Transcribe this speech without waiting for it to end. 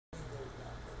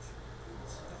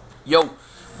Yo,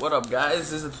 what up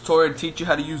guys? This is a tutorial to teach you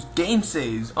how to use game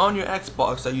saves on your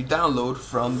Xbox that you download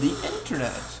from the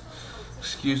internet.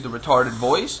 Excuse the retarded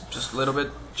voice, just a little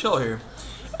bit chill here.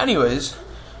 Anyways,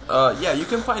 yeah, you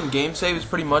can find game saves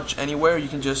pretty much anywhere. You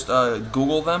can just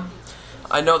Google them.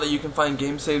 I know that you can find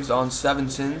game saves on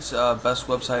 7sins, best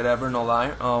website ever, no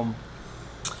lie.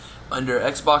 Under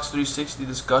Xbox 360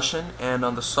 discussion and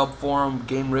on the sub forum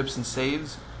Game Rips and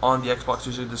Saves on the Xbox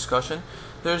 360 discussion,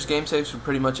 there's game saves for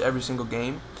pretty much every single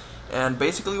game. And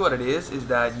basically what it is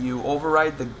that you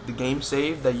override the game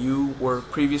save that you were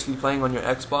previously playing on your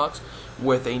Xbox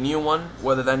with a new one,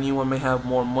 whether that new one may have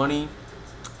more money,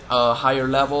 higher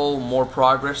level, more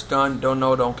progress done, don't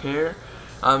know, don't care.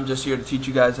 I'm just here to teach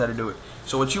you guys how to do it.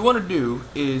 So what you want to do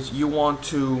is you want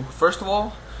to, first of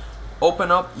all,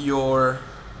 open up your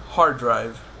hard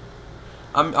drive.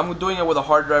 I'm doing it with a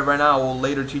hard drive right now. I will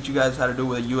later teach you guys how to do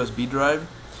it with a USB drive.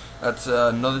 That's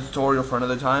another tutorial for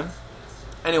another time.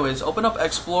 Anyways, open up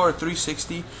Explorer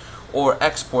 360 or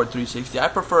Export 360. I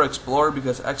prefer Explorer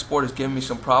because Export is giving me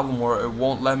some problem where it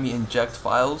won't let me inject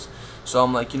files. So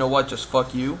I'm like, you know what, just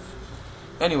fuck you.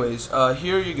 Anyways,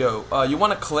 here you go. You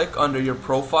want to click under your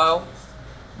profile.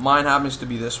 Mine happens to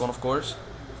be this one, of course.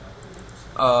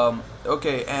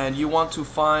 Okay, and you want to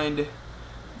find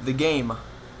the game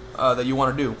that you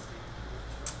want to do.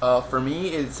 For me,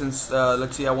 it's since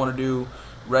let's see, I want to do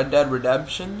Red Dead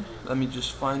Redemption. Let me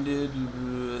just find it.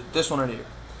 This one right here.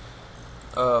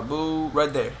 Boo,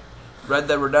 right there. Red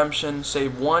Dead Redemption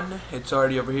Save 1. It's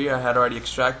already over here. I had already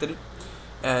extracted it.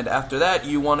 And after that,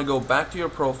 you want to go back to your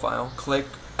profile, click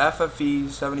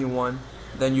FFE71,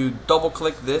 then you double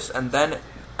click this, and then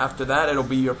after that, it'll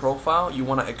be your profile. You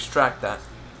want to extract that.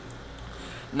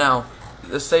 Now,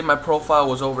 let's say my profile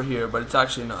was over here, but it's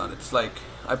actually not. It's like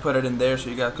I put it in there so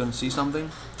you guys couldn't see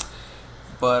something.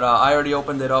 But I already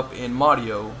opened it up in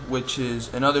Mario, which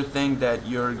is another thing that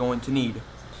you're going to need.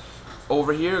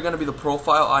 Over here are going to be the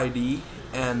profile ID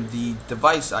and the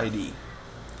device ID.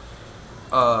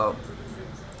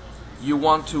 You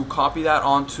want to copy that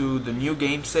onto the new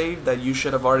game save that you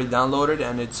should have already downloaded,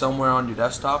 and it's somewhere on your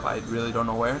desktop. I really don't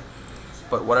know where,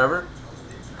 but whatever.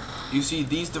 You see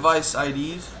these device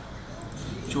IDs.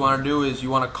 What you want to do is you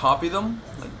want to copy them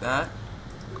like that.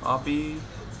 Copy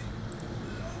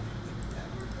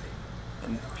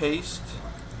and paste.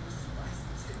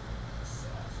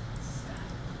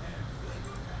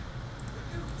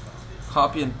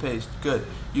 Copy and paste. Good.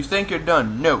 You think you're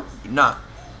done? No, you're not.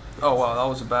 Oh wow, that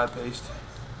was a bad paste.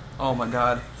 Oh my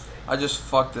god, I just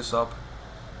fucked this up.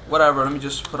 Whatever, let me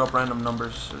just put up random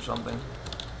numbers or something.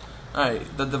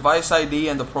 Alright, the device ID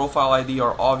and the profile ID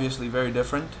are obviously very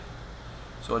different.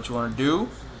 So what you want to do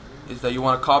is that you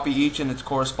want to copy each in its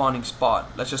corresponding spot.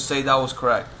 Let's just say that was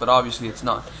correct, but obviously it's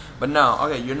not. But now,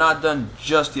 okay, you're not done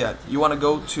just yet. You want to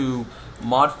go to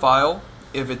mod file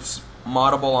if it's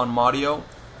moddable on Modio,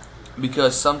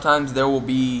 because sometimes there will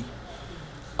be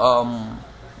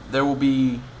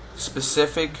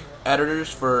specific editors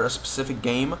for a specific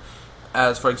game.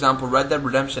 As for example, Red Dead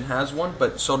Redemption has one,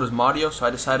 but so does Modio, so I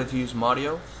decided to use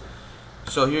Modio.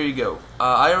 So here you go.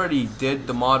 I already did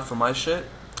the mod for my shit.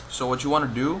 So what you want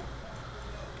to do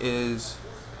is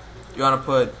you want to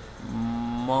put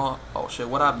oh shit,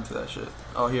 what happened to that shit?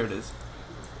 Oh, here it is.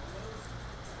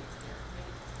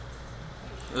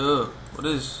 Ugh, what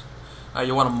is?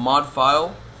 You want a mod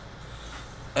file,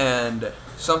 and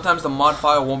sometimes the mod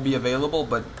file won't be available,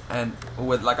 but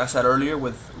with, like I said earlier,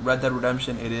 with Red Dead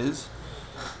Redemption it is.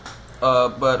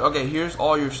 But okay, here's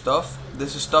all your stuff.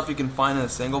 This is stuff you can find in a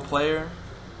single player.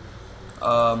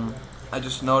 I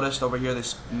just noticed over here they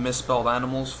misspelled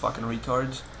animals, fucking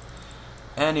retards.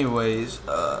 Anyways,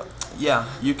 yeah,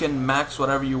 you can max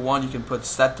whatever you want. You can put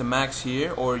set to max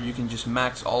here, or you can just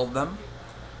max all of them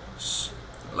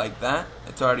like that.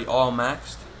 It's already all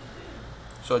maxed.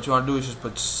 So what you want to do is just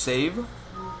put save,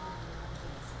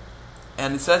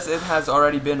 and it says it has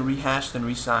already been rehashed and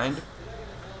re-signed,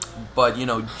 but you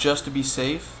know, just to be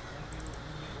safe,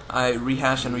 I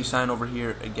rehash and re-sign over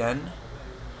here again.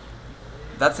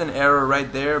 That's an error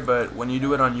right there, but when you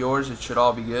do it on yours, it should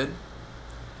all be good.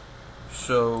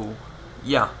 So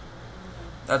yeah,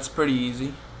 that's pretty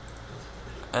easy.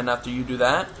 And after you do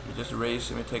that, you just erase.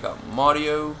 Let me take out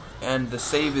Mario, and the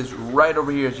save is right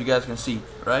over here, as you guys can see,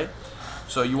 right?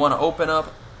 So you want to open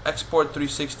up Export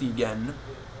 360 again.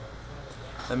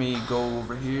 Let me go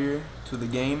over here to the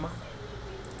game.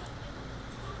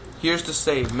 Here's the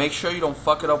save. Make sure you don't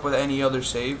fuck it up with any other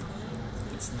save.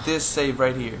 It's this save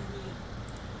right here.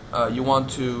 You want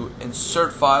to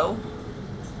insert file,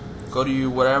 go to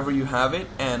wherever you have it,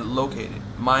 and locate it.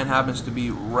 Mine happens to be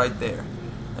right there.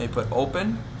 And you put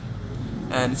open,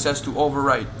 and it says to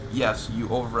overwrite. Yes, you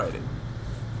overwrite it,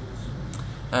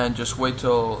 and just wait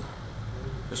till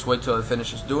it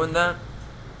finishes doing that,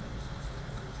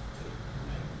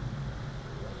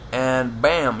 and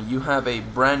bam, you have a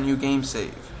brand new game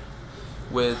save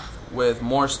with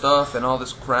more stuff and all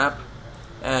this crap.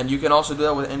 And you can also do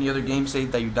that with any other game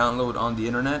save that you download on the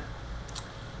internet.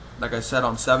 Like I said,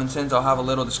 on 7sins, I'll have a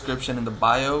little description in the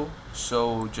bio,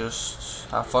 so just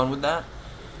have fun with that.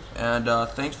 And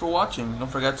thanks for watching.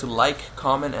 Don't forget to like,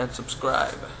 comment, and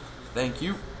subscribe. Thank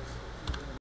you.